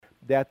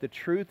that the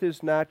truth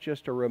is not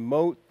just a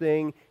remote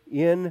thing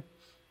in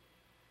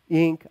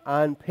ink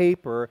on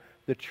paper.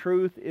 The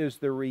truth is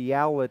the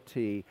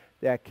reality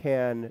that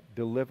can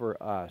deliver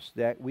us,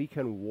 that we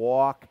can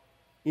walk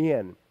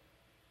in.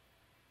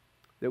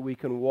 That we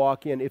can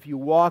walk in. If you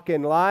walk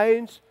in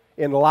lies,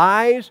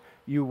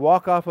 you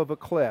walk off of a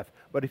cliff.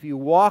 But if you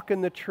walk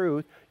in the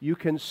truth, you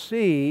can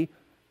see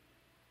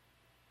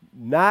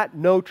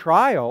no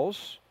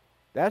trials.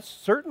 That's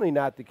certainly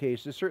not the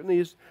case. It certainly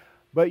is.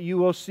 But you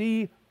will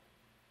see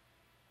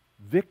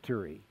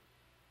victory.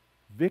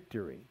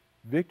 Victory.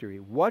 Victory.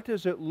 What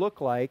does it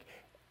look like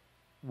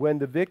when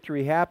the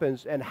victory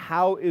happens, and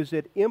how is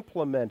it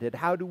implemented?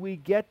 How do we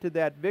get to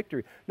that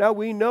victory? Now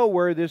we know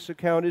where this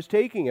account is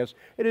taking us.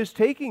 It is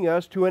taking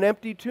us to an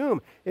empty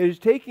tomb. It is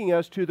taking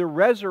us to the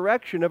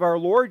resurrection of our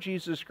Lord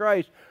Jesus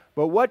Christ.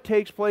 But what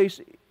takes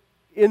place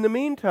in the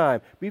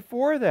meantime?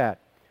 Before that,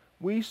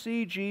 we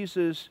see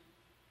Jesus,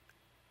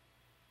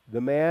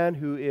 the man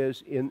who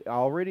is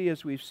already,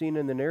 as we've seen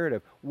in the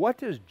narrative. What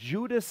does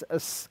Judas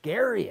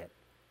Iscariot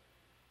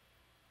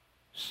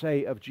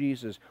say of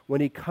Jesus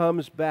when he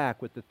comes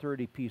back with the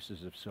 30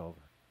 pieces of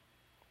silver?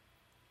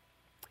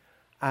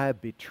 I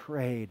have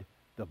betrayed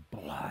the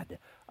blood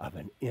of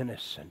an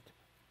innocent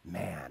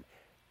man.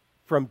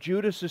 From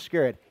Judas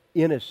Iscariot,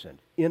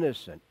 innocent,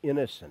 innocent,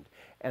 innocent.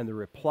 And the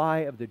reply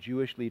of the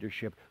Jewish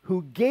leadership,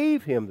 who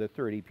gave him the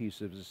 30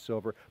 pieces of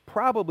silver,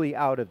 probably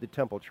out of the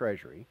temple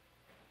treasury,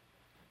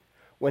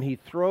 when he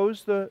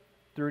throws the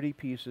 30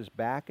 pieces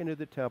back into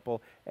the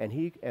temple,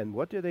 and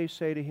what do they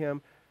say to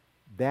him?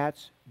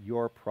 That's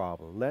your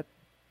problem.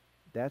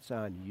 That's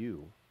on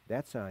you.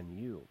 That's on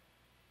you.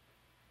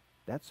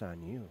 That's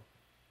on you.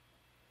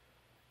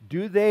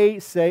 Do they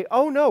say,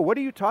 oh no, what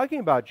are you talking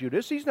about,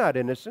 Judas? He's not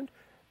innocent.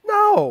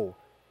 No,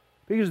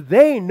 because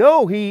they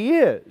know he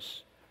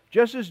is,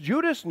 just as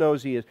Judas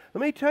knows he is.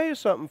 Let me tell you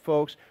something,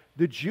 folks.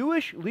 The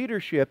Jewish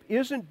leadership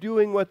isn't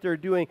doing what they're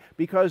doing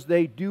because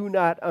they do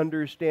not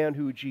understand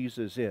who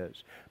Jesus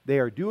is. They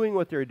are doing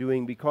what they're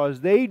doing because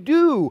they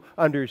do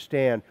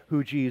understand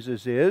who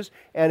Jesus is.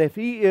 And if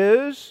he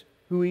is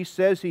who he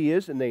says he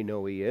is, and they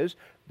know he is,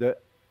 the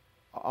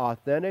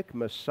authentic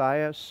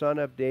Messiah, Son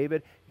of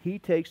David, he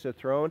takes the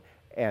throne,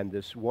 and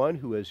this one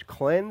who has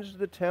cleansed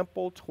the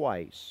temple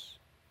twice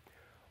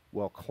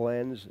will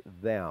cleanse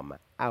them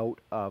out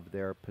of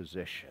their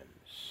positions.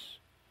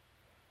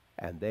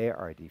 And they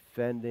are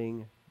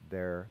defending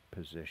their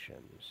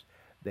positions.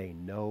 They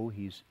know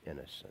he's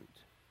innocent.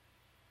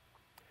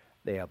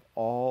 They have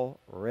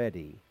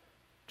already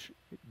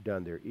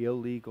done their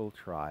illegal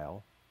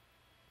trial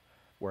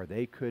where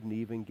they couldn't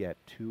even get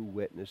 2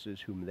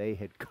 witnesses whom they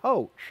had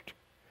coached.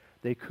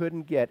 They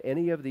couldn't get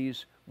any of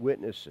these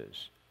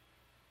witnesses.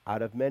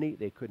 Out of many,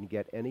 they couldn't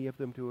get any of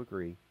them to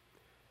agree.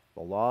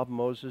 The law of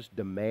Moses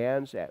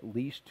demands at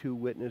least 2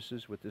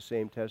 witnesses with the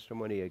same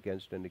testimony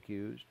against an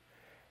accused.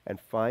 And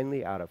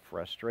finally, out of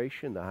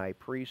frustration, the high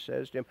priest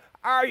says to him,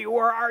 are you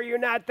or are you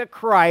not the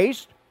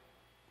Christ,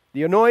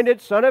 the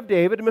anointed Son of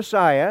David,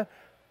 Messiah,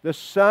 the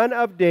Son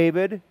of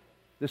David,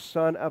 the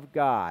Son of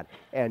God?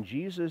 And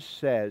Jesus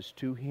says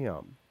to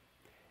him,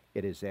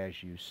 it is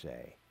as you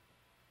say.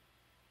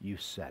 You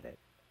said it.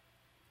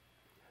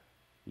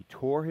 He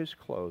tore his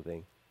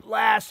clothing.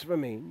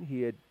 Blasphemy!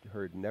 He had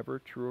heard never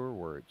truer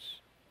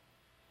words.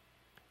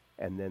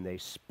 And then they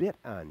spit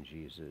on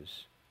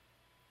Jesus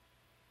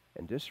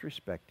and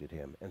disrespected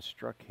him and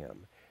struck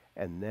him.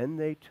 And then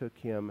they took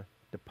him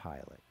to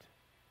Pilate.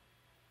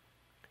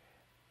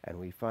 And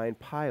we find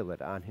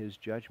Pilate on his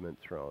judgment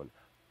throne,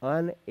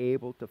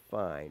 unable to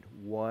find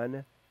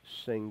one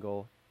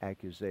single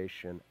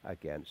accusation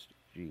against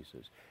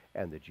Jesus.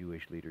 And the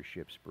Jewish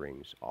leadership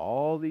brings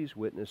all these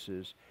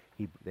witnesses.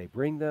 They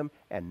bring them,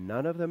 and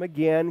none of them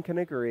again can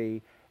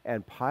agree.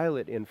 And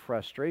Pilate, in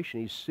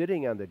frustration, he's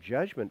sitting on the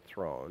judgment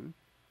throne,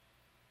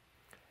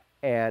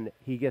 and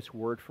he gets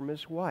word from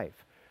his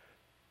wife.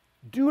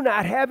 Do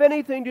not have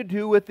anything to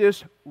do with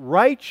this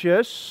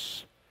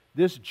righteous,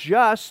 this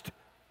just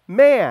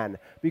man,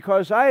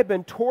 because I have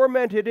been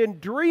tormented in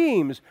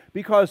dreams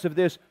because of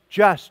this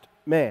just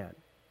man.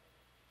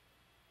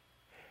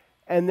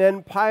 And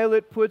then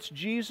Pilate puts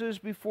Jesus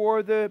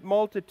before the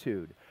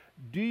multitude.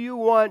 Do you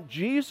want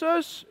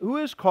Jesus, who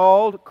is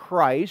called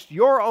Christ,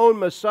 your own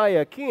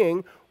Messiah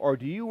King, or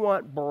do you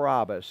want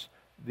Barabbas,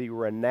 the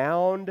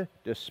renowned,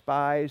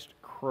 despised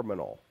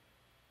criminal?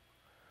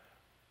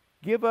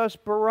 Give us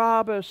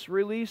Barabbas,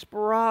 release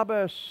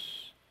Barabbas.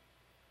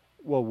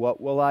 Well,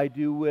 what will I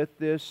do with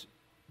this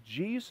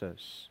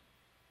Jesus,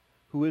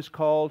 who is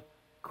called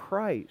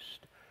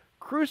Christ?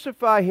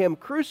 Crucify him,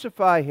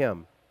 crucify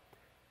him.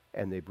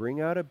 And they bring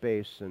out a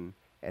basin,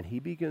 and he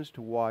begins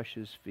to wash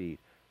his feet,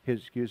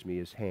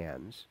 his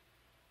hands.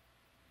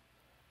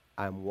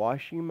 I'm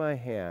washing my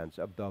hands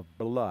of the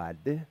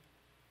blood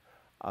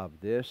of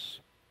this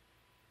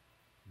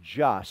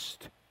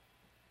just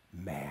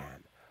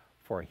man,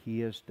 for he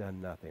has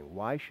done nothing.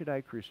 Why should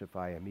I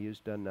crucify him? He has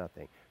done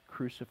nothing.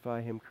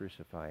 Crucify him,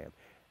 crucify him.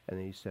 And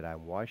then he said,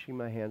 I'm washing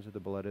my hands of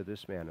the blood of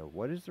this man. And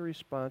what is the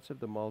response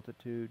of the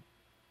multitude?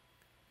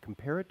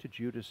 Compare it to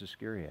Judas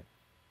Iscariot.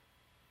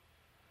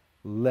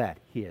 Let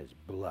his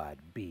blood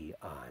be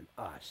on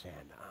us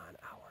and on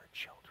our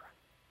children.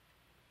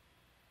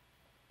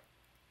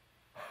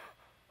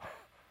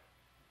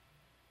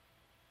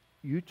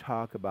 You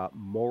talk about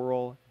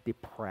moral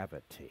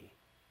depravity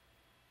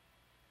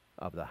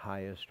of the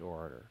highest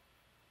order.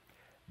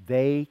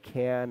 They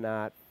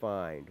cannot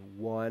find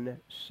one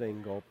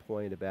single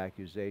point of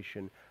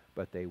accusation,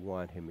 but they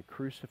want him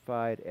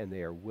crucified, and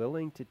they are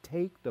willing to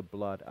take the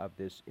blood of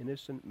this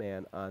innocent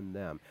man on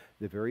them,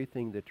 the very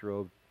thing that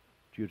drove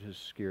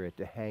Judas Iscariot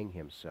to hang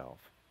himself.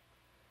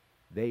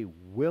 They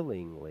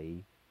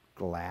willingly,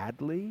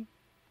 gladly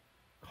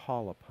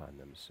call upon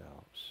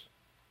themselves.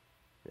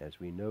 As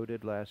we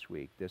noted last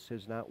week, this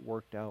has not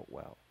worked out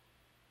well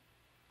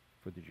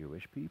for the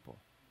Jewish people.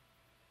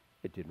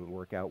 It didn't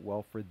work out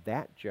well for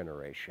that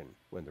generation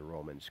when the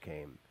Romans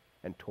came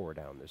and tore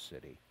down the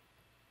city.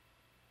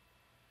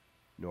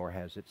 Nor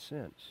has it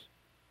since.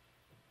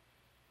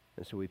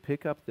 And so we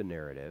pick up the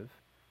narrative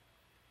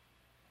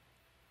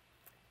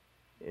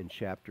in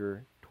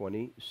chapter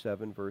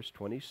 27, verse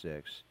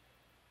 26.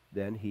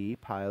 Then he,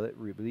 Pilate,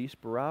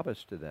 released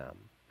Barabbas to them.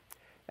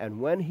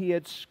 And when he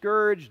had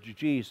scourged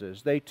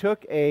Jesus, they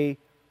took a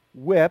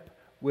whip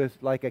with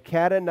like a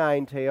cat o'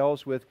 nine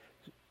tails with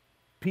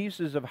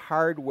pieces of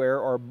hardware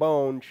or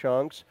bone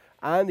chunks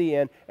on the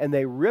end, and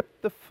they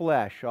ripped the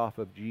flesh off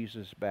of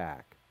Jesus'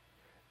 back.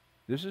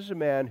 This is a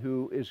man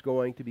who is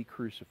going to be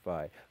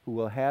crucified, who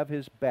will have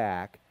his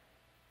back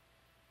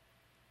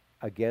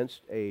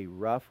against a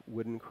rough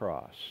wooden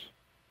cross.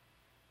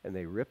 And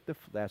they rip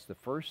that's the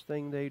first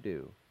thing they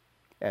do.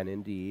 And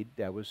indeed,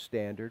 that was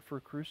standard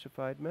for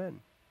crucified men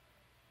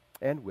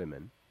and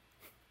women.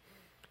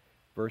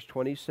 Verse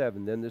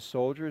 27, then the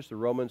soldiers, the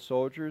Roman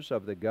soldiers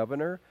of the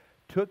governor,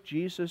 took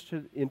Jesus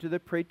into the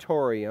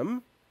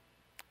praetorium,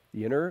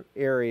 the inner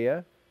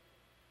area,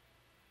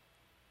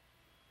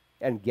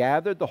 and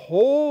gathered the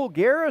whole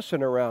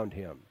garrison around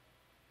him.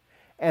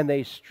 And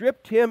they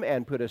stripped him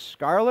and put a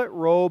scarlet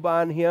robe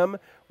on him.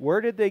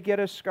 Where did they get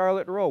a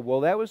scarlet robe?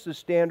 Well, that was the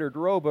standard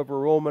robe of a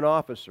Roman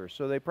officer,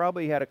 so they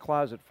probably had a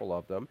closet full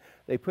of them.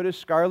 They put a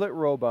scarlet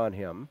robe on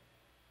him.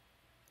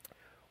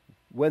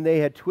 When they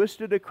had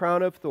twisted a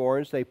crown of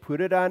thorns, they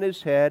put it on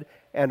his head,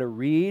 and a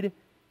reed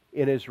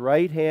in his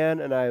right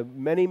hand. And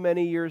many,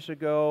 many years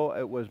ago,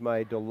 it was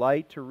my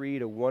delight to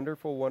read a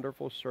wonderful,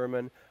 wonderful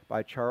sermon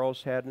by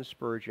Charles Haddon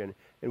Spurgeon,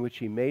 in which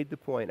he made the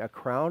point, a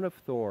crown of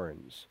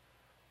thorns.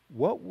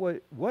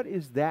 What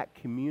is that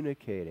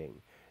communicating?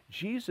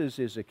 Jesus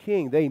is a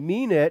king. They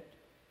mean it.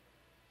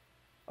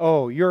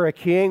 Oh, you're a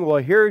king?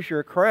 Well, here's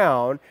your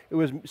crown. It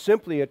was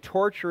simply a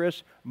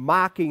torturous,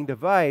 mocking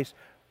device.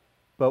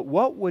 But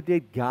what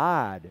did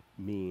God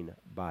mean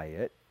by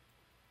it?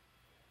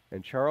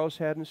 And Charles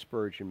Haddon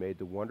Spurgeon made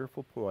the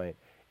wonderful point,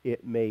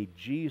 it made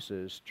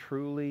Jesus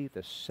truly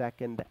the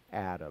second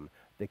Adam,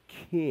 the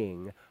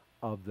king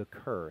of the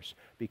curse,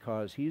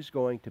 because he's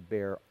going to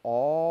bear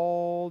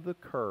all the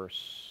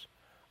curse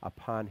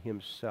upon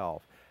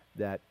himself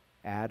that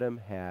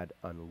Adam had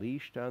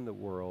unleashed on the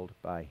world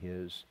by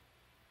his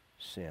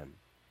sin.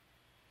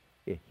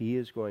 He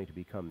is going to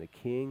become the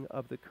king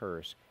of the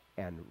curse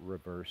and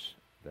reverse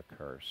the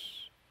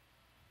curse.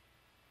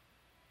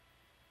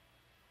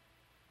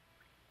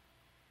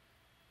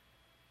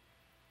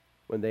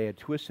 When they had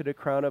twisted a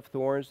crown of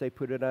thorns, they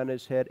put it on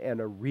his head, and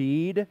a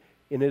reed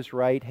in his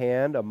right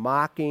hand, a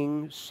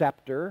mocking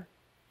scepter.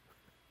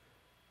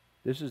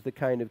 This is the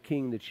kind of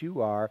king that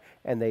you are.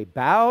 And they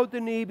bowed the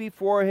knee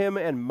before him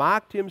and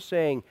mocked him,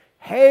 saying,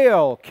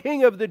 Hail,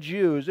 King of the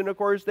Jews! And of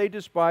course, they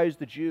despised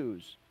the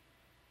Jews.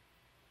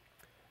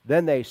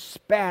 Then they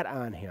spat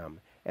on him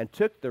and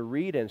took the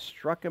reed and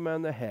struck him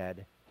on the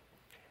head.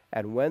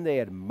 And when they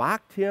had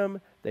mocked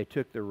him, they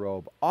took the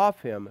robe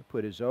off him,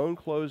 put his own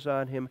clothes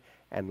on him,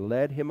 and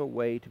led him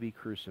away to be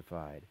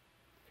crucified.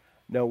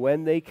 Now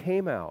when they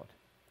came out,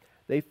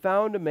 they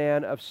found a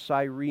man of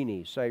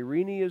Cyrene.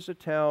 Cyrene is a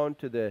town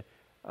to the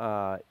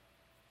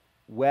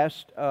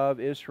west of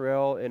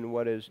Israel in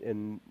what is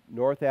in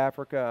North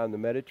Africa on the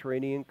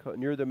Mediterranean,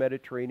 near the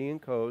Mediterranean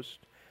coast.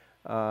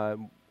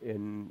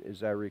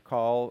 As I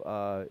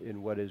recall,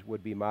 in what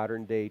would be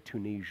modern-day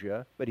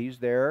Tunisia. But he's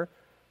there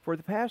for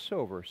the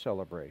Passover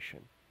celebration.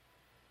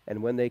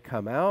 And when they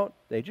come out,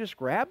 they just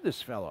grab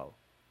this fellow.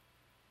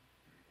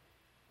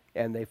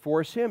 And they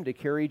force him to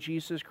carry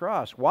Jesus'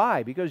 cross.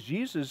 Why? Because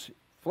Jesus'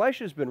 flesh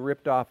has been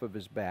ripped off of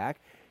his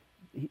back.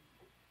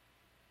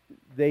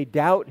 They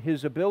doubt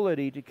his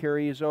ability to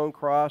carry his own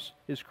cross,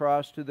 his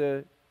cross to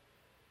the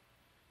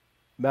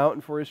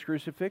mountain for his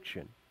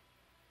crucifixion.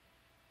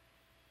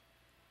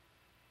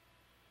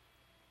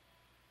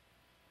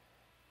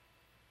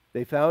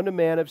 They found a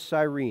man of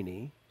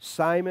Cyrene,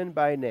 Simon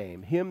by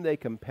name. Him they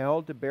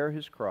compelled to bear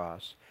his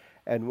cross.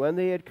 And when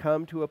they had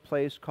come to a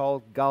place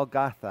called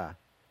Golgotha,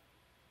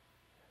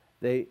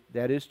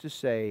 that is to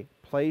say,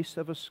 place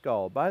of a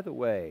skull. By the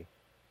way,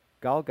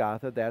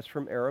 Golgotha, that's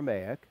from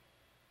Aramaic.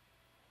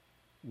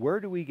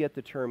 Where do we get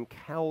the term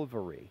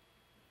Calvary?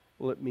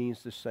 Well, it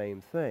means the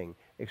same thing.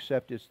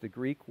 except it's the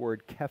Greek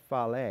word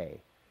kephale.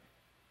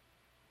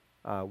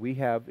 We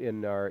have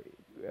in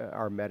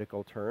our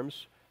medical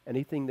terms,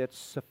 anything that's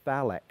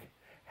cephalic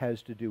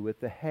has to do with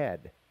the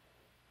head.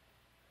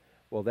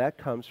 Well, that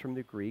comes from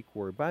the Greek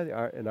word.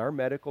 And our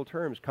medical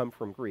terms come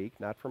from Greek,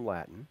 not from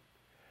Latin.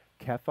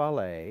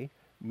 Kephale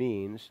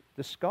means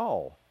the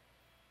skull,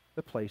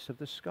 the place of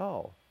the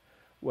skull.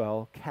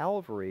 Well,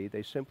 Calvary,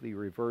 they simply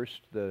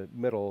reversed the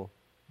middle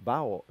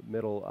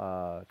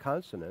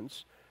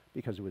consonants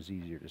because it was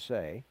easier to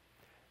say,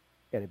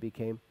 and it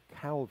became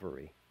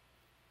Calvary,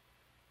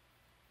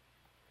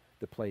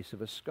 the place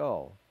of a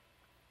skull.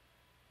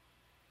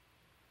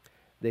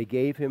 They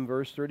gave him,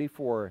 verse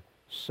 34,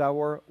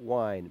 sour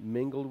wine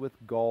mingled with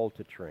gall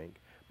to drink.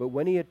 But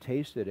when he had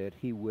tasted it,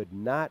 he would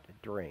not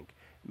drink.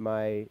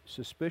 My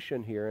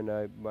suspicion here,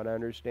 and what I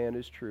understand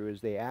is true,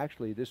 is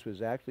this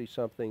was actually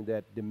something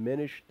that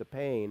diminished the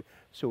pain,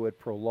 so it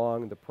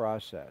prolonged the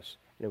process.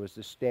 And it was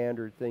the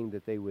standard thing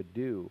that they would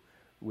do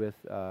with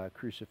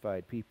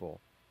crucified people.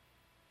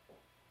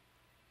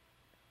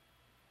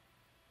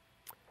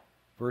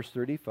 Verse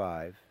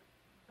 35,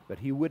 but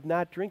he would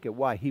not drink it.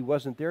 Why? He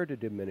wasn't there to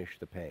diminish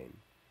the pain.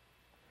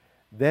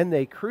 Then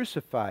they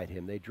crucified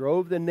him. They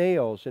drove the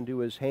nails into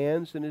his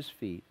hands and his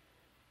feet,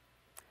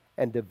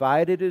 and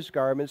divided his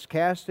garments,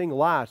 casting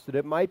lots, that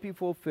it might be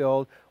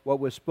fulfilled what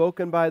was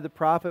spoken by the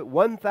prophet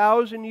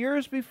 1,000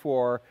 years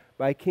before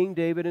by King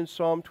David in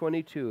Psalm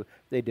 22.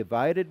 They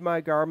divided my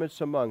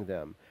garments among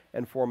them,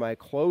 and for my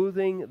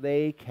clothing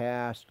they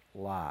cast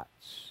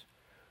lots.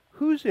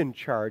 Who's in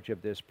charge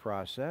of this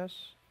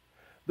process?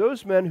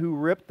 Those men who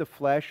ripped the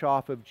flesh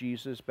off of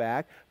Jesus'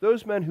 back,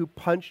 those men who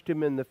punched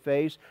him in the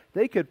face,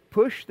 they could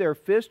push their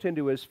fist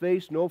into his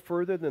face no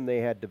further than they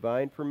had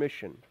divine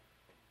permission.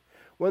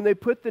 When they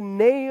put the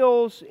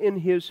nails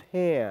in his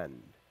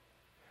hand,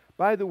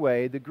 by the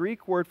way, the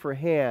Greek word for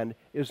hand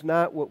is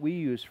not what we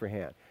use for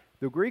hand.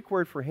 The Greek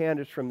word for hand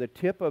is from the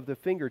tip of the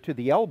finger to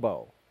the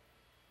elbow.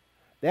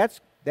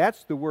 That's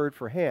the word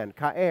for hand.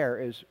 Ka'er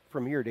is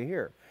from here to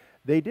here.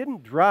 They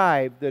didn't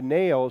drive the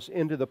nails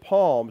into the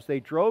palms. They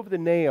drove the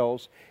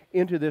nails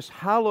into this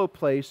hollow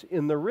place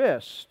in the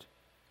wrist.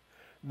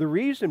 The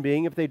reason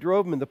being, if they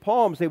drove them in the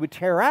palms, they would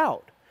tear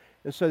out.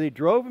 And so they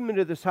drove them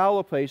into this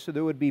hollow place so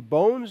there would be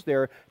bones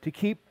there to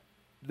keep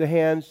the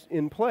hands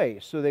in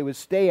place, so they would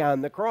stay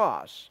on the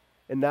cross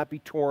and not be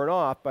torn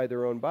off by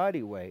their own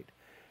body weight.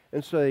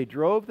 And so they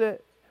drove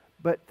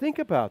but think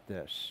about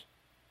this.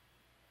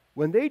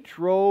 When they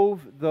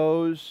drove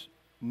those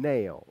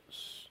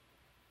nails,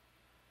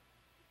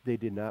 they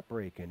did not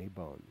break any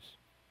bones.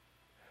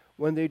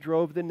 When they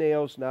drove the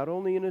nails not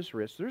only in his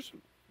wrist, there's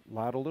a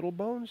lot of little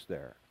bones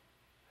there.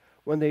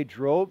 When they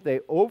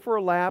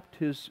overlapped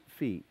his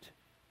feet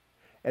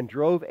and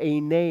drove a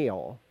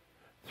nail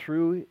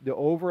through the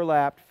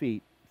overlapped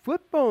feet.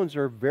 Foot bones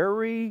are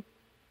very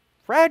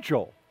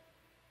fragile.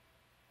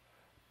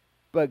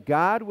 But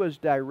God was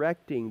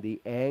directing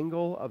the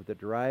angle of the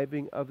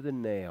driving of the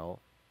nail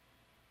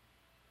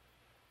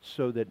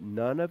so that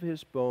none of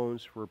his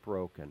bones were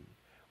broken.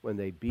 When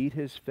they beat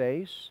his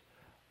face,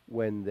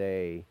 when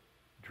they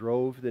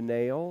drove the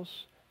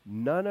nails,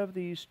 none of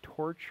these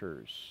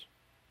tortures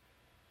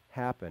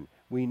happen.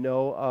 We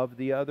know of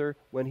the other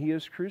when he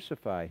is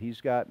crucified.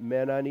 He's got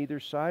men on either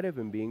side of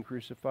him being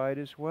crucified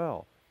as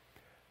well.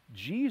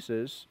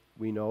 Jesus,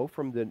 we know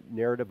from the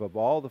narrative of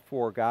all the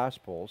four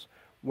Gospels,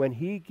 when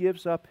he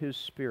gives up his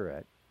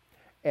spirit,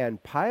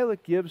 and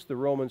Pilate gives the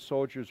Roman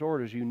soldiers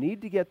orders, you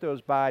need to get those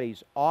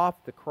bodies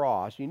off the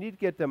cross. You need to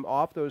get them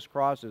off those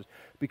crosses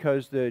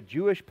because the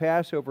Jewish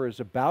Passover is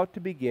about to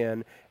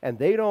begin, and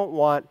they don't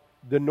want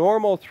the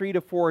normal 3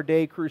 to 4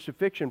 day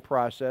crucifixion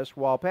process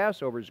while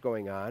Passover is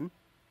going on.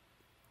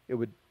 It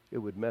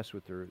would mess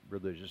with their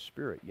religious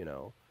spirit, you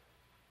know.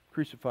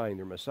 Crucifying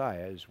their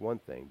Messiah is one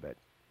thing, but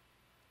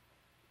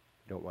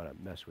you don't want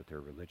to mess with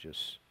their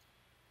religious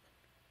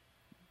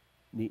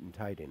neat and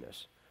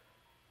tidiness.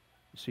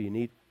 So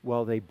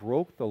they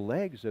broke the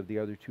legs of the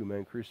other two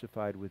men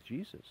crucified with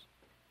Jesus.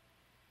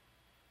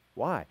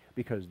 Why?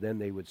 Because then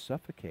they would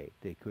suffocate.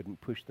 They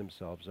couldn't push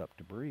themselves up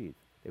to breathe.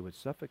 They would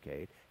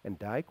suffocate and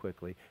die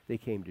quickly. They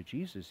came to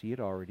Jesus. He had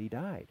already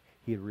died.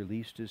 He had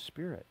released his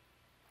spirit.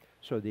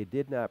 So they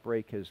did not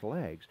break his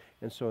legs.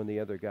 And so in the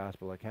other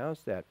gospel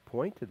accounts that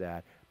point to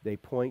that, they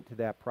point to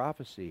that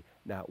prophecy.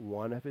 Not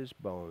one of his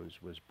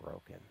bones was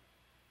broken.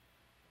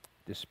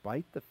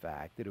 Despite the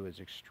fact that it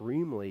was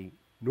extremely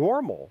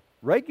normal,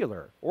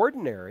 regular,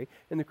 ordinary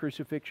in the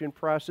crucifixion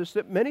process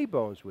that many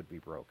bones would be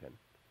broken.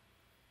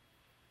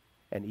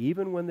 And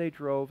even when they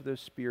drove the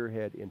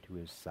spearhead into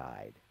his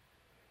side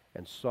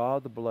and saw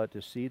the blood,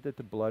 to see that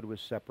the blood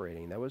was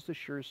separating, that was the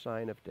sure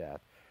sign of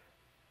death.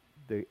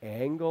 The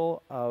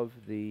angle of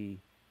the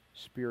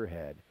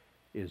spearhead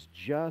is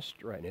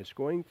just right. And it's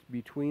going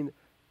between,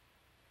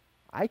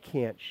 I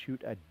can't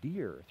shoot a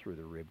deer through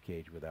the rib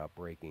cage without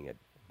breaking a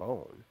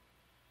bone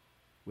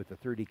with a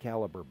 .30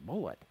 caliber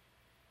bullet.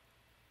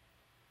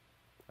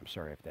 I'm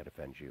sorry if that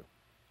offends you.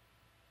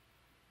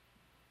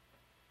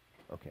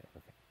 Okay.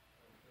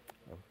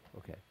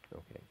 Okay,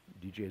 okay.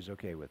 DJ is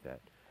okay with that.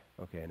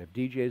 Okay, and if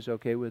DJ is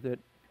okay with it,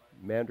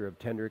 matter of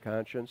tender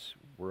conscience,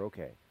 we're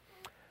okay.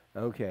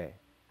 Okay.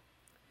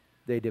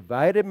 They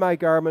divided my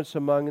garments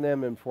among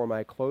them, and for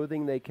my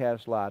clothing they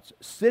cast lots.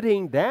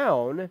 Sitting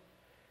down,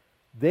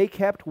 they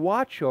kept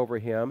watch over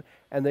him,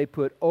 and they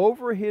put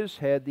over his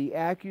head the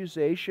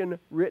accusation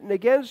written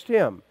against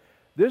him.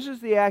 This is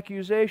the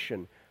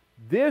accusation.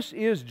 This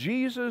is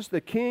Jesus,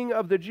 the King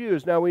of the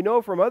Jews. Now we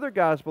know from other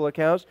gospel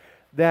accounts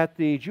that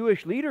the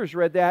Jewish leaders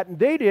read that and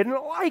they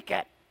didn't like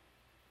it.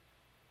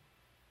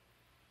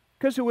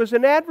 Because it was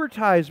an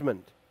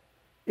advertisement.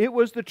 It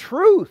was the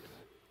truth.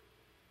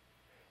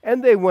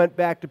 And they went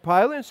back to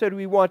Pilate and said,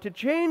 we want to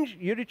change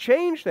you to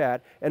change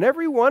that. And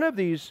every one of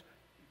these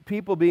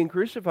people being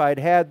crucified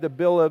had the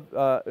bill of,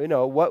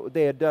 what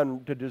they had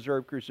done to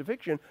deserve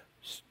crucifixion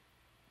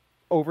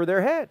over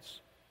their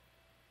heads.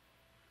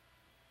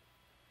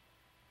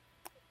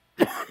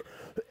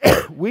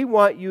 We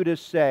want you to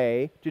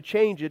say, to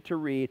change it to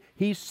read,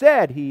 he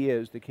said he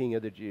is the King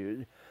of the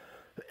Jews.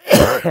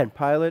 And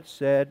Pilate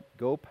said,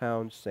 go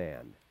pound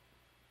sand.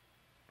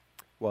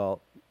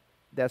 Well,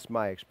 that's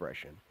my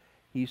expression.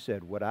 He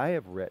said, what I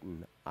have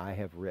written, I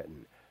have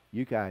written.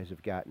 You guys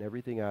have gotten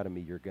everything out of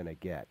me you're going to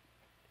get.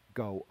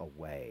 Go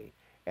away.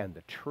 And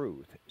the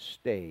truth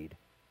stayed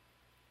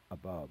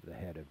above the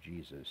head of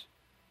Jesus.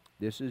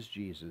 This is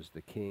Jesus,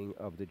 the King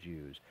of the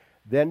Jews.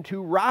 Then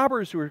 2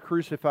 robbers were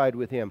crucified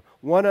with him,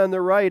 one on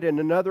the right and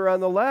another on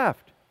the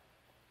left.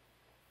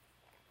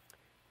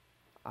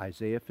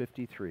 Isaiah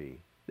 53,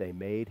 they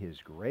made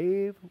his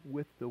grave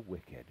with the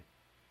wicked.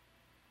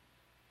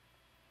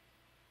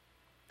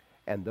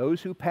 And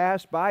those who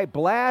passed by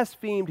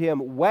blasphemed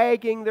him,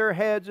 wagging their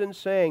heads and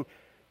saying,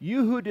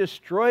 you who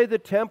destroy the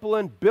temple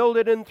and build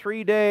it in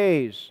 3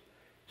 days,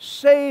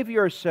 save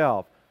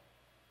yourself.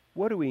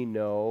 What do we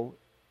know?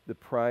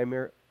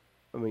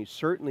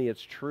 Certainly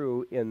it's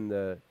true in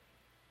the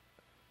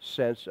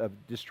sense of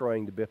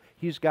destroying the building.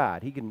 He's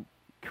God. He can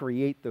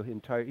create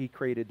he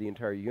created the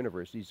entire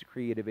universe. He's the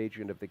creative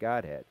agent of the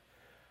Godhead.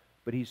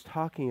 But he's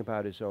talking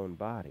about his own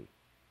body.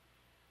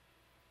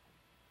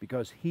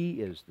 Because he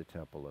is the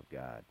temple of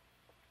God.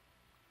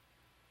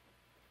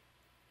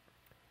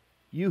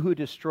 You who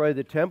destroy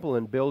the temple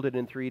and build it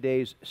in 3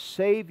 days,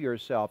 save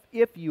yourself.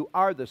 If you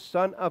are the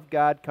Son of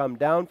God, come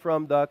down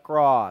from the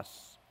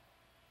cross.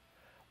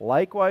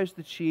 Likewise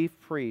the chief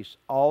priests,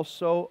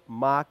 also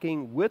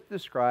mocking with the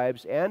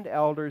scribes and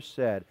elders,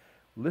 said,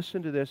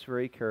 listen to this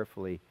very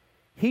carefully,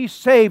 he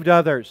saved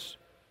others.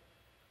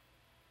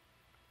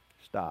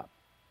 Stop.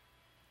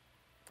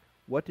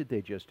 What did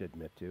they just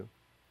admit to?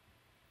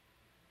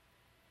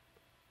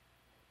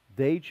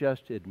 They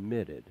just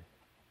admitted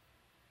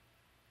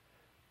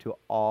to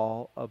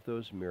all of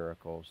those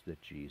miracles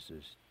that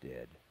Jesus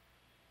did.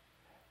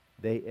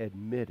 They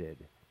admitted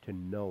to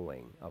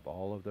knowing of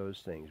all of those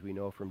things. We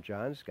know from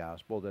John's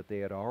gospel that they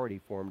had already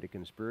formed a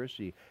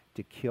conspiracy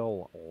to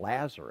kill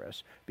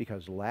Lazarus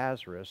because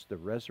Lazarus, the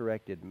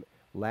resurrected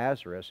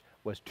Lazarus,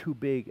 was too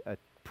big a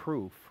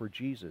proof for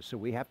Jesus. So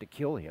we have to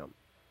kill him.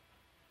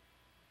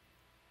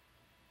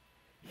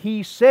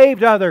 He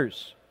saved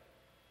others.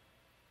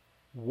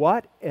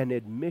 What an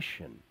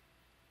admission.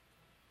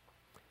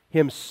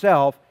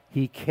 Himself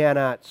he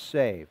cannot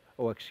save.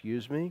 Oh,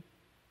 excuse me?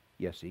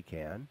 Yes, he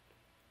can.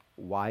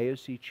 Why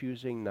is he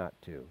choosing not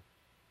to?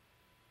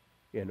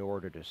 In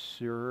order to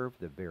serve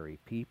the very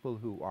people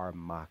who are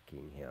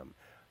mocking him.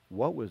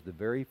 What was the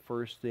very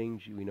first thing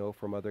we know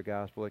from other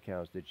gospel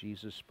accounts that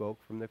Jesus spoke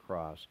from the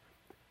cross?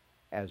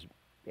 As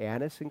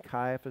Annas and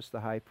Caiaphas,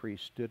 the high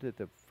priest, stood at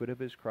the foot of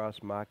his cross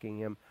mocking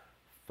him,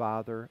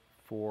 Father,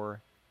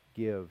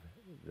 forgive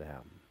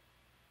them,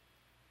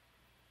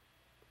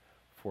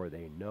 for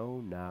they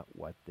know not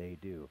what they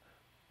do.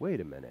 Wait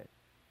a minute.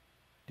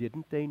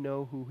 Didn't they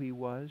know who he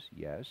was?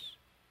 Yes.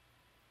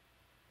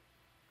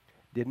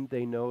 Didn't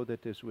they know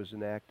that this was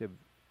an act of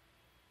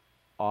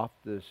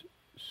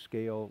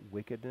off-the-scale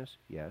wickedness?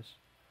 Yes.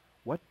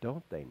 What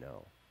don't they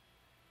know?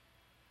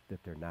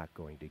 That they're not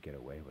going to get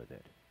away with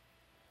it.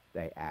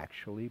 They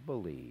actually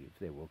believe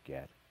they will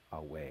get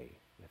away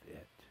with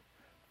it.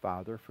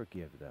 Father,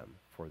 forgive them,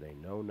 for they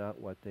know not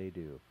what they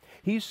do.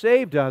 He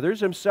saved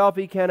others, himself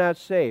he cannot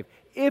save.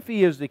 If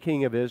he is the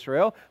King of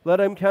Israel, let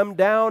him come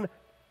down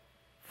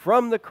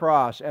from the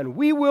cross, and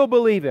we will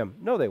believe him.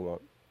 No, they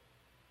won't.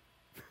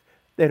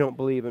 They don't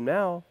believe him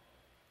now.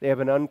 They have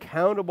an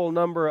uncountable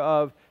number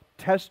of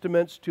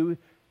testaments to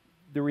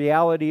the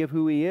reality of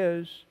who he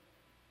is.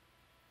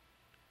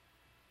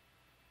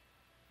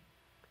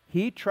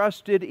 He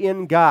trusted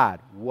in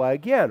God. Well,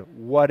 again,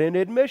 what an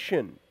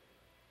admission.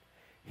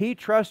 He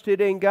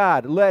trusted in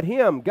God. Let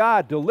him,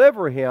 God,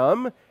 deliver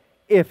him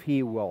if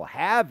he will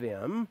have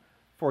him.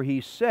 For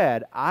he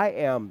said, I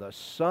am the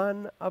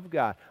Son of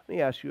God. Let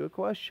me ask you a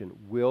question.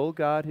 Will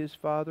God his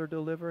Father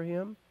deliver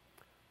him?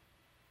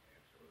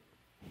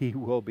 He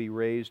will be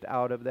raised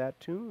out of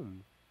that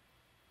tomb.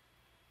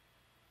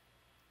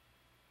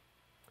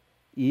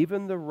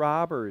 Even the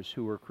robbers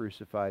who were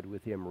crucified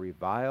with him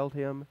reviled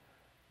him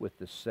with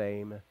the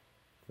same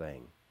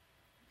thing.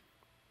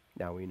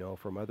 Now we know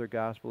from other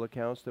gospel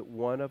accounts that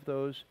one of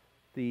those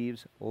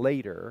thieves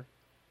later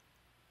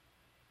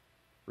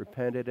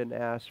repented and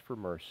asked for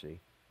mercy.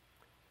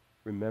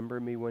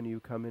 Remember me when you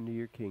come into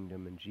your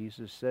kingdom. And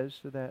Jesus says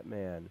to that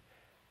man,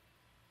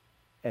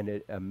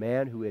 and a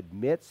man who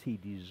admits he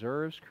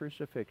deserves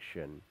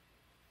crucifixion,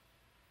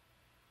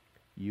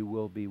 you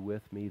will be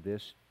with me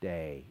this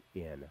day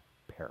in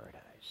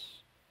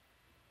paradise.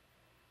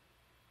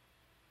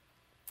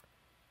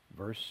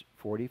 Verse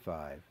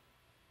 45.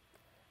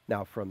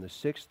 Now from the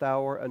 6th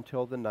hour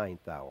until the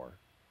 9th hour,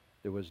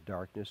 there was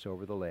darkness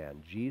over the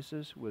land.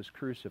 Jesus was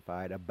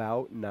crucified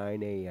about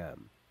 9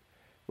 a.m.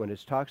 When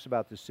it talks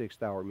about the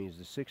 6th hour, it means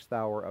the 6th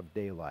hour of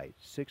daylight,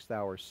 6th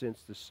hour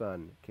since the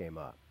sun came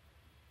up.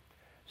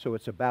 So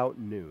it's about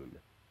noon.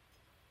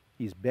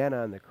 He's been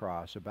on the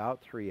cross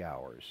about 3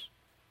 hours.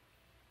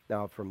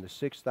 Now from the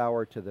 6th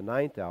hour to the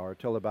 9th hour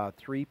till about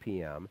 3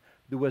 p.m.,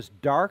 there was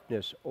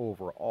darkness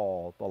over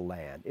all the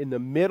land. In the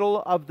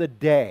middle of the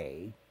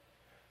day,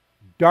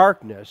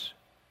 darkness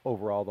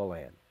over all the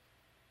land.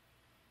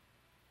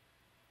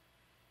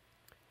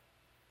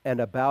 And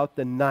about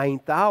the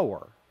 9th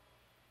hour,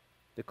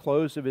 the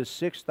close of his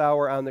 6th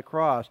hour on the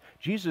cross,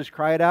 Jesus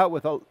cried out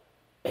with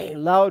a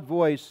loud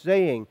voice,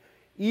 saying,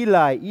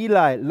 Eli,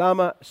 Eli,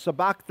 lama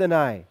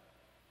sabachthani.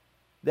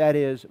 That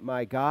is,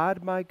 my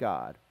God,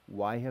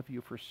 why have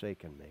you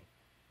forsaken me?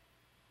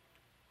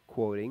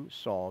 Quoting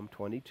Psalm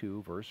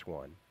 22, verse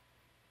 1,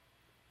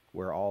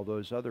 where all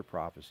those other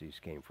prophecies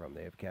came from.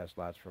 They have cast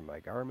lots for my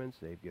garments.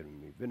 They've given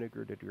me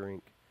vinegar to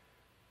drink.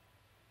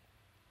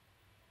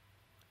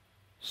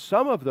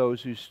 Some of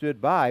those who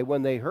stood by,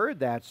 when they heard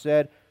that,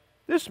 said,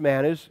 this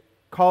man is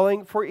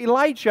calling for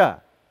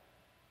Elijah,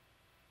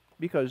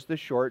 because the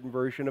shortened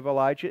version of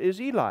Elijah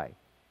is Eli.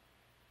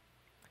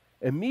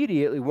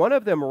 Immediately, one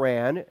of them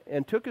ran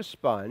and took a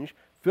sponge,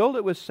 filled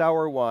it with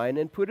sour wine,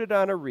 and put it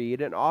on a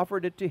reed and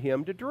offered it to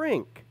him to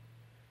drink.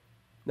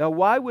 Now,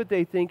 why would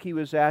they think he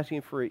was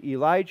asking for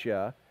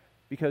Elijah?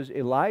 Because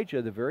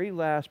Elijah, the very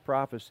last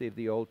prophecy of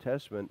the Old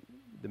Testament,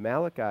 the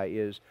Malachi,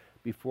 is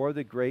before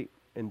the great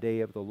and day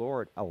of the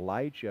Lord,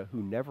 Elijah,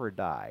 who never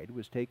died,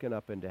 was taken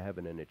up into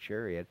heaven in a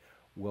chariot,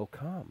 will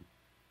come.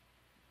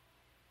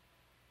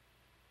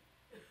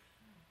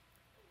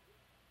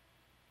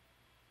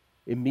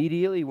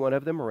 Immediately one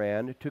of them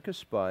ran, took a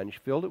sponge,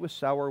 filled it with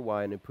sour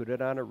wine, and put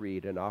it on a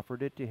reed, and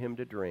offered it to him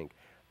to drink.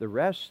 The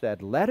rest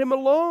said, let him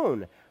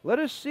alone. Let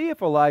us see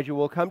if Elijah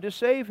will come to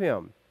save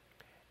him.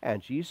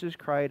 And Jesus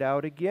cried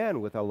out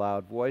again with a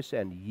loud voice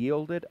and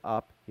yielded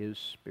up his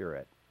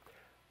spirit.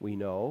 We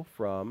know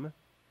from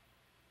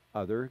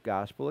other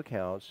gospel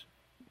accounts,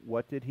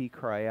 what did he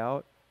cry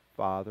out?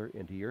 Father,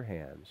 into your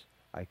hands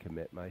I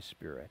commit my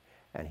spirit.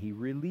 And he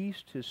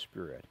released his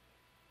spirit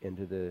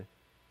into the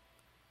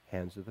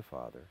hands of the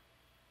Father.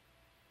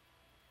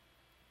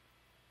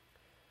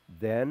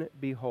 Then,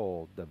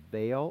 behold, the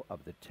veil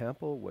of the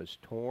temple was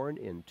torn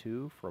in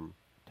two from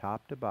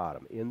top to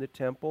bottom. In the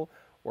temple,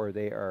 where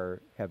they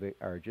are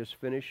just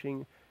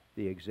finishing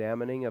the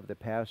examining of the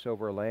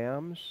Passover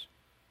lambs,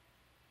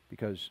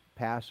 because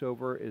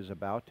Passover is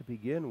about to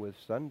begin with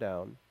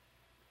sundown.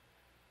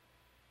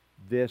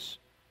 This,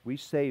 we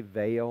say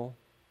veil,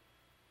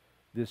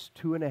 this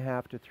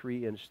 2.5 to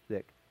 3 inch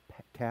thick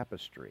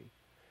tapestry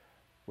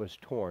was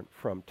torn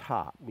from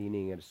top,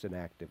 meaning it's an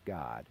act of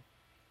God,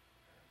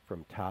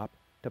 from top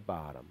to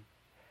bottom,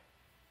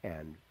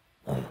 and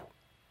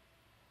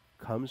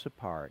comes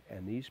apart.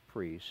 And these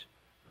priests,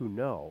 who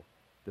know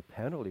the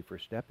penalty for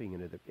stepping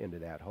into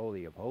that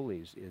Holy of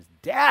Holies is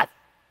death,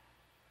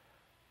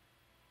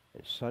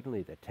 and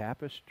suddenly the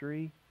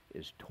tapestry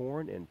is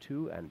torn in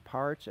two and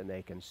parts, and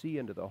they can see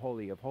into the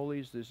Holy of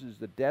Holies. This is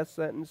the death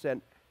sentence.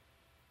 And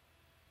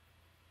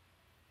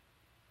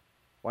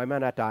why am I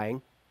not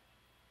dying?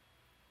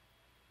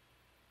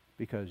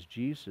 Because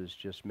Jesus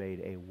just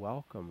made a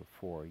welcome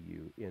for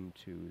you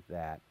into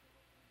that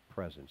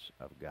presence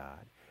of God.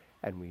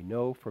 And we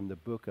know from the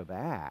book of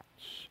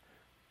Acts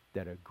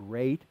that a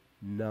great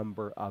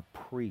number of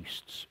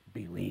priests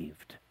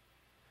believed.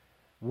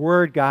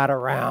 Word got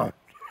around.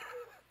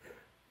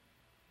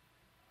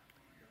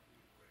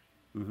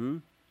 Mm-hmm.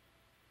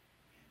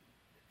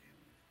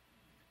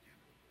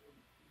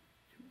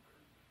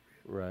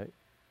 Right.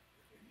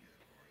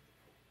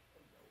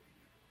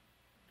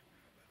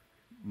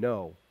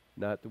 No,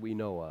 not that we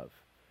know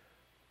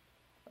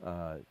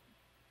of.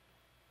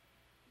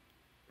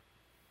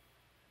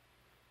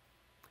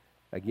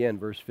 Again,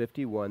 verse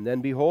 51,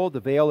 then behold,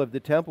 the veil of the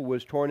temple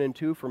was torn in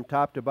two from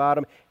top to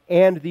bottom,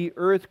 and the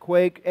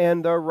earthquake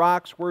and the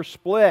rocks were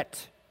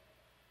split.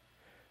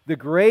 The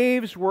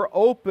graves were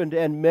opened,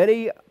 and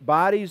many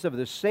bodies of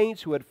the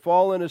saints who had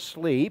fallen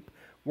asleep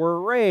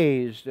were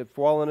raised.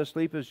 Fallen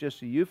asleep is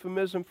just a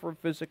euphemism for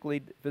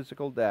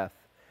physical death.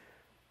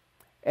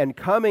 And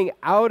coming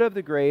out of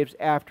the graves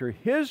after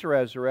his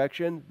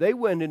resurrection, they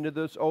went into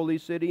this holy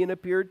city and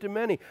appeared to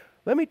many.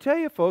 Let me tell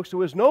you, folks, there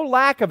was no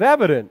lack of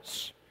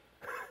evidence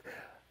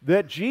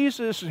that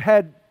Jesus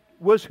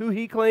was who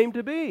he claimed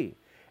to be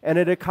and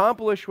had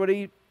accomplished what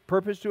he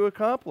purposed to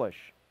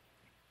accomplish.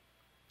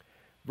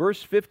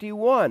 Verse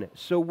 51,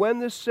 so when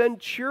the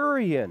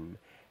centurion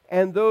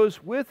and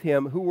those with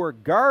him who were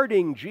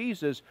guarding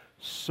Jesus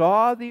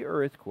saw the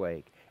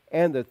earthquake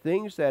and the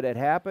things that had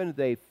happened,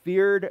 they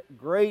feared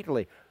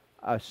greatly.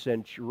 A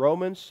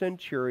Roman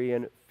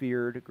centurion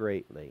feared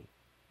greatly.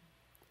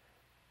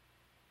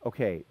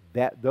 Okay,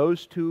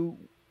 those two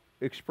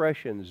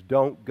expressions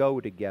don't go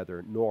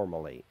together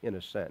normally, in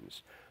a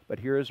sense. But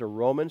here is a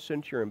Roman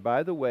centurion.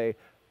 By the way,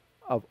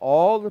 of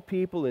all the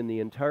people in the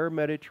entire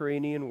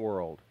Mediterranean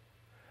world,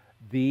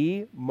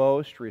 the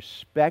most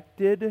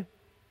respected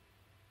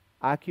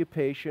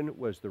occupation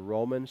was the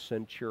Roman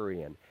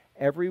centurion.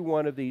 Every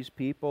one of these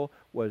people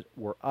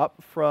were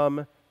up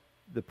from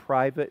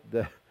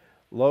the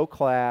low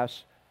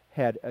class,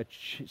 had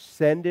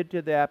ascended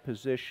to that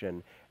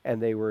position,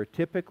 and they were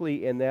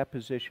typically in that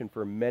position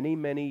for many,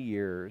 many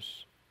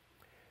years.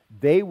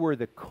 They were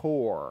the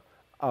core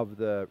of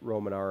the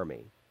Roman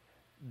army.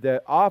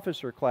 The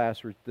officer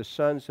class were the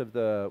sons of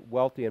the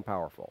wealthy and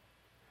powerful,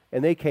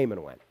 and they came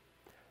and went.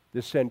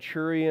 The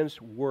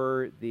centurions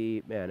were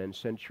the men, and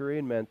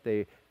centurion meant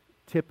they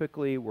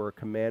typically were a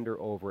commander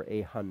over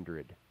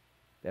 100.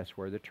 That's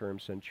where the term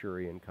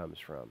centurion comes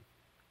from.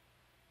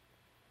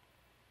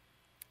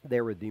 They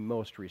were the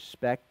most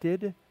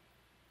respected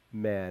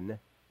men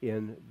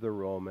in the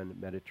Roman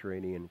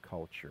Mediterranean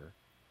culture.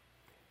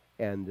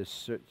 And the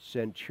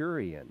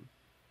centurion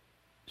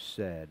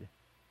said,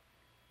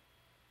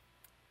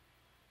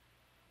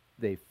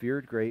 they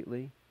feared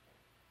greatly,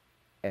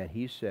 and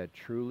he said,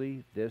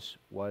 truly, this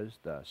was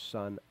the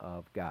Son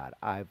of God.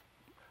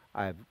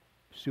 I've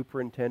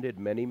superintended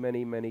many,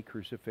 many, many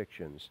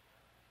crucifixions.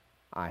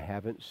 I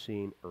haven't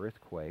seen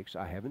earthquakes.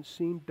 I haven't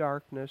seen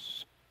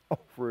darkness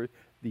over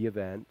the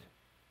event.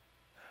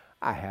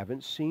 I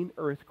haven't seen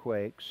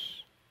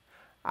earthquakes.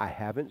 I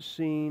haven't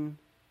seen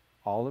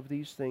all of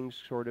these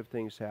sort of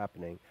things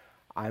happening.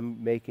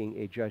 I'm making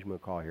a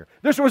judgment call here.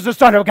 This was the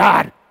Son of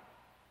God!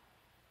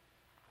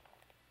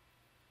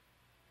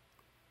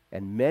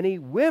 And many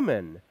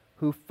women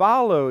who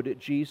followed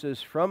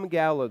Jesus from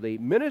Galilee,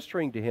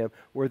 ministering to him,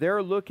 were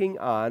there looking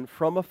on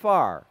from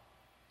afar.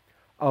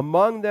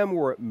 Among them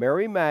were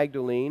Mary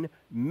Magdalene,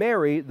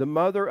 Mary, the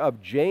mother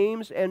of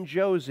James and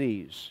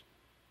Joses.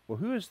 Well,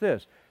 who is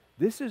this?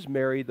 This is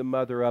Mary, the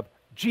mother of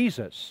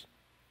Jesus.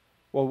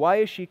 Well, why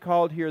is she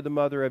called here the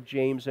mother of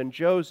James and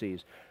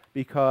Joses?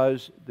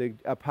 Because the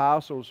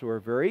apostles were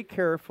very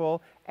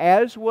careful,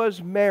 as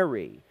was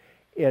Mary,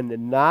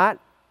 in not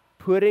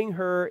putting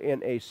her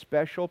in a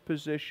special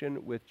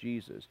position with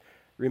Jesus.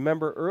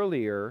 Remember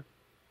earlier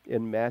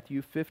in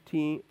Matthew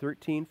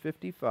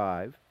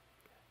 13:55,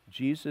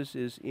 Jesus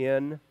is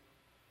in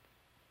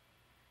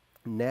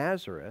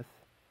Nazareth,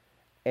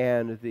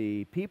 and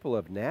the people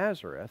of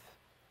Nazareth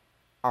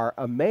are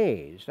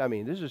amazed. I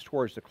mean, this is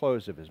towards the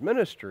close of his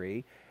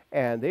ministry,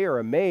 and they are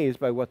amazed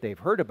by what they've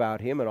heard about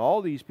him, and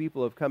all these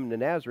people have come to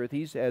Nazareth.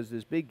 He has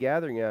this big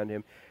gathering on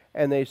him,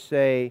 and they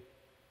say,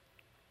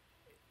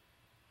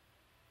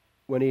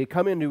 when he had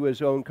come into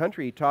his own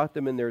country, he taught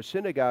them in their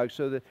synagogue,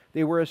 so that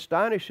they were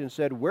astonished and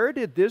said, where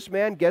did this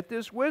man get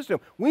this wisdom?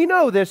 We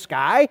know this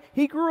guy.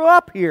 He grew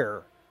up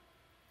here.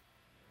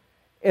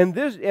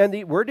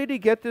 Where did he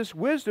get this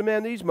wisdom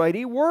and these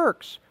mighty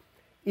works?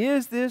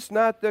 Is this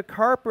not the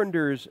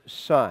carpenter's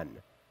son?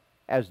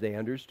 As they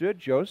understood,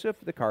 Joseph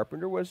the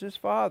carpenter was his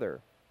father.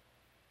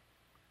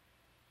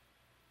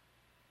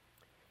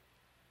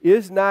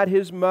 Is not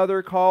his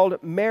mother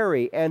called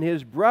Mary, and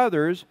his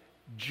brothers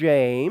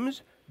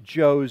James,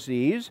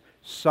 Joses,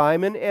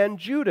 Simon, and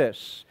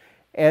Judas,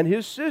 and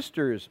his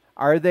sisters,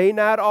 are they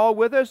not all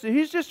with us?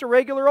 He's just a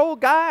regular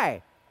old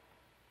guy.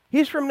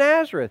 He's from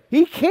Nazareth.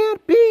 He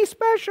can't be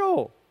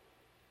special.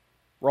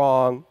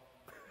 Wrong.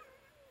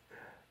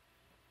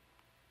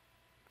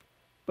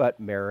 But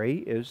Mary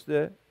is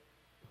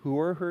who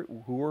are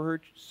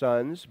her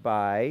sons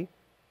by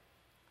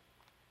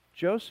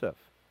Joseph?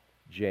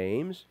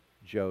 James,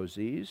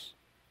 Joses,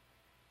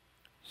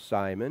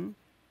 Simon,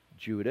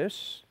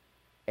 Judas,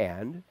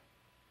 and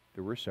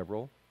there were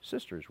several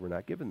sisters. We're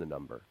not given the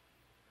number.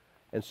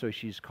 And so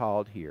she's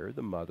called here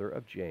the mother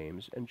of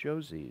James and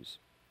Joses,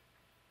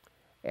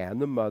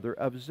 and the mother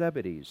of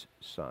Zebedee's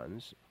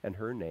sons, and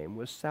her name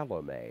was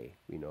Salome,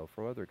 we know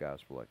from other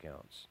gospel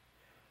accounts.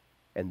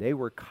 And they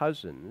were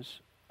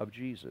cousins of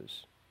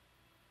Jesus.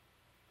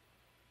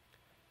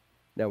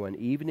 Now when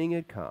evening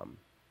had come,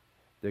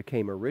 there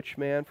came a rich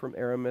man from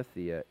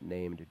Arimathea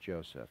named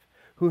Joseph,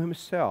 who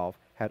himself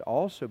had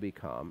also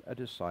become a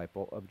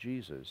disciple of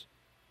Jesus.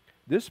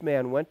 This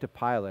man went to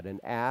Pilate and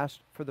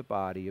asked for the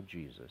body of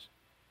Jesus.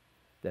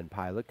 Then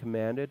Pilate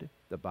commanded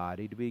the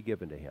body to be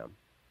given to him.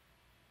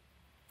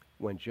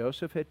 When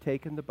Joseph had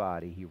taken the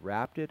body, he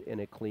wrapped it in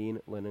a clean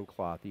linen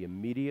cloth. He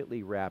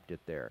immediately wrapped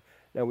it there.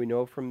 Now we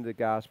know from the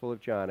Gospel of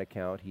John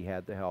account he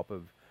had the help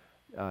of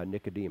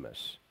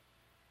Nicodemus.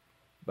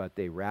 But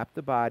they wrapped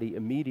the body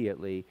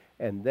immediately,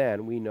 and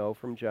then we know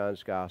from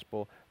John's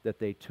Gospel that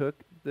they took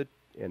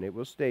and it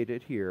was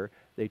stated here,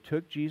 they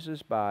took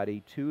Jesus'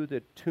 body to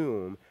the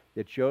tomb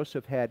that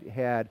Joseph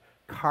had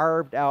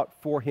carved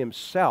out for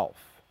himself.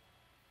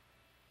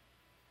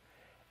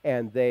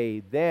 And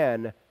they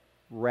then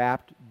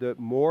wrapped the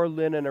more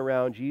linen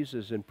around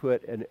Jesus and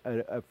put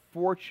a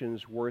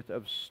fortune's worth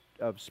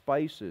of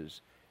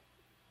spices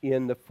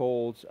in the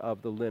folds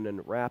of the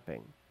linen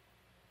wrapping.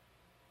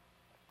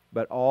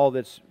 But all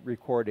that's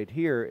recorded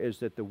here is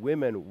that the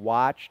women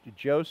watched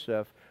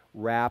Joseph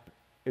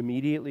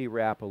immediately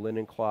wrap a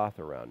linen cloth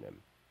around him.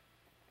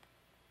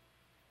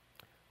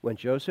 When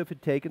Joseph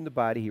had taken the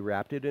body, he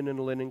wrapped it in a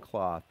linen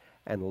cloth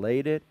and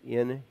laid it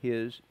in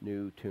his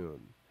new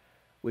tomb,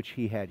 which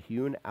he had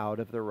hewn out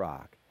of the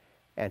rock.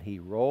 And he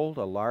rolled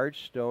a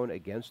large stone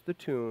against the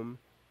tomb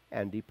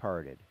and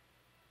departed.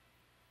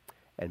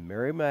 And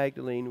Mary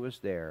Magdalene was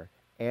there,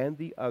 and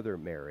the other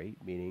Mary,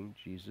 meaning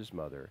Jesus'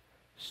 mother,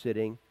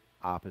 sitting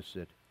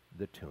opposite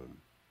the tomb.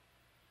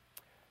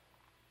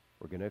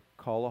 We're going to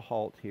call a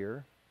halt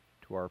here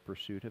to our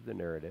pursuit of the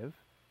narrative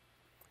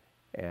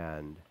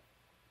and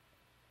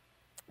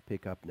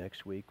pick up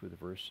next week with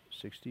verse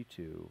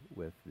 62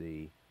 with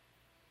the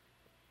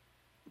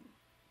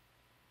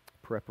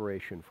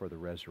preparation for the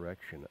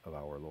resurrection of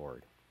our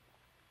Lord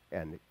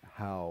and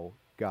how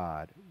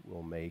God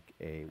will make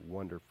a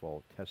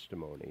wonderful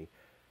testimony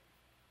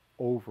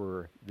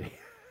over the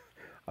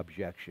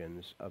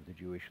objections of the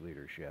Jewish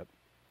leadership.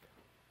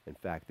 In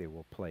fact, they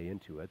will play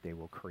into it. They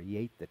will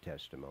create the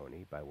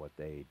testimony by what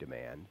they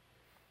demand.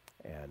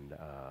 And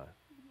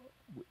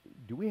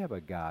do we have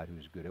a God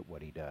who's good at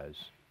what he does?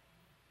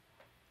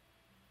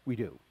 We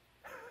do.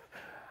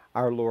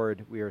 Our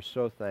Lord, we are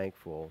so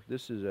thankful.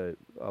 This is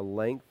a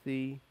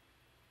lengthy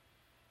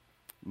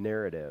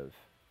narrative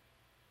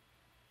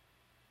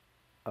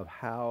of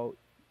how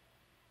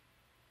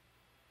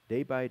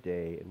day by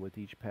day and with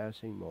each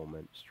passing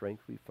moment,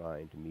 strength we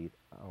find to meet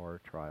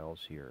our trials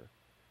here.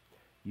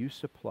 You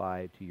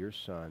supplied to your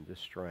Son the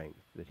strength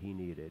that he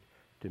needed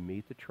to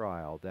meet the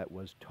trial that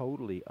was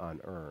totally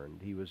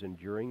unearned. He was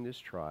enduring this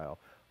trial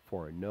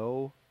for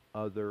no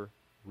other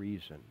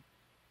reason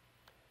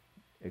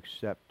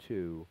except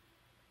to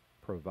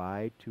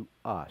provide to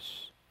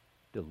us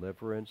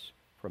deliverance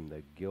from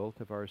the guilt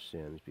of our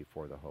sins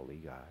before the holy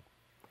God.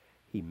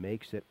 He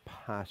makes it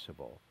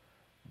possible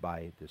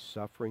by the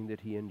suffering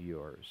that he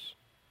endures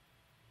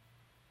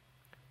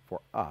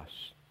for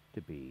us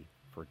to be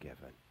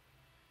forgiven.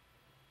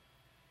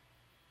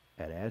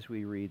 And as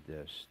we read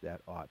this,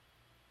 that ought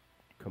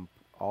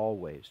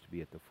always to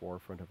be at the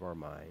forefront of our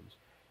minds.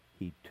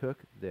 He took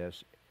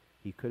this.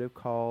 He could have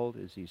called,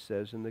 as he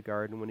says in the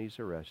garden when he's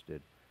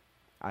arrested,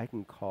 I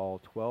can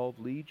call 12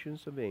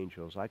 legions of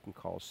angels. I can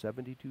call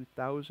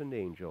 72,000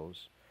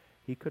 angels.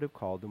 He could have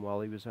called them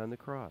while he was on the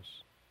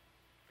cross.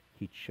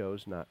 He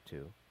chose not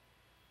to,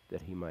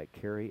 that he might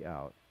carry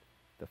out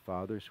the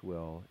Father's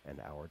will and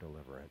our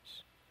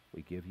deliverance.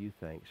 We give you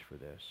thanks for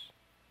this.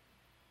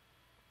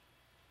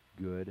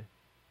 Good,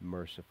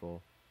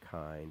 merciful,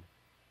 kind,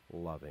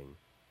 loving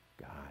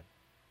God.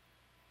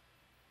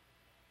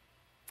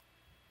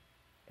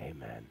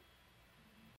 Amen.